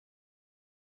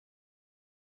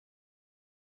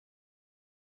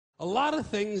a lot of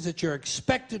things that you're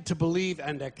expected to believe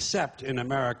and accept in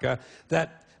America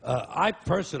that I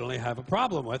personally have a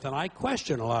problem with, and I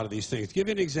question a lot of these things. Give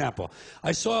you an example.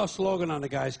 I saw a slogan on the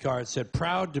guy's car that said,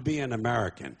 "Proud to be an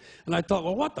American." And I thought,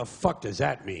 well, what the fuck does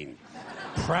that mean?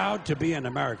 Proud to be an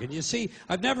American. You see,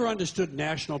 I've never understood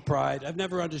national pride. I've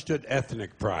never understood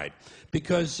ethnic pride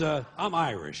because I'm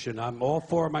Irish, and all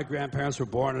four of my grandparents were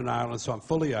born in Ireland, so I'm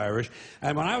fully Irish.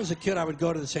 And when I was a kid, I would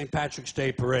go to the St. Patrick's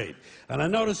Day parade, and I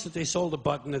noticed that they sold a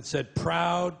button that said,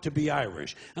 "Proud to be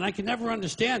Irish." And I could never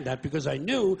understand that because I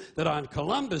knew that on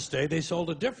Columbus Day, they sold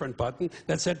a different button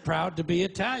that said, "Proud to be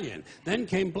Italian." Then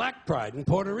came Black pride and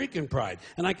Puerto Rican pride.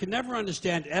 And I could never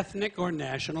understand ethnic or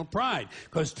national pride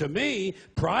because to me,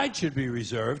 pride should be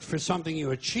reserved for something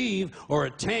you achieve or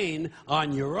attain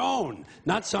on your own,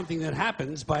 not something that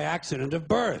happens by accident of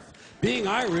birth. Being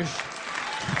Irish...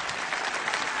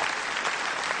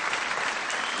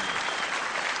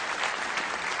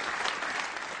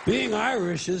 Being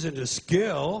Irish isn't a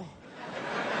skill.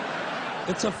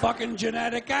 It's a fucking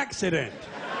genetic accident.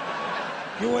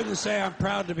 You wouldn't say, "I'm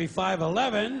proud to be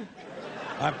 5'11".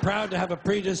 I'm proud to have a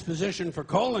predisposition for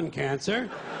colon cancer.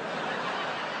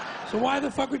 So why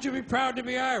the fuck would you be proud to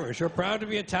be Irish or proud to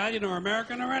be Italian or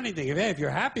American or anything? If you're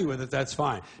happy with it, that's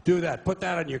fine. Do that. Put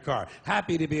that on your car.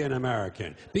 Happy to be an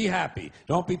American. Be happy.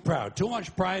 Don't be proud. Too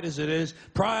much pride as it is.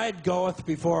 Pride goeth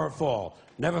before a fall.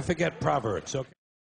 Never forget Proverbs. Okay?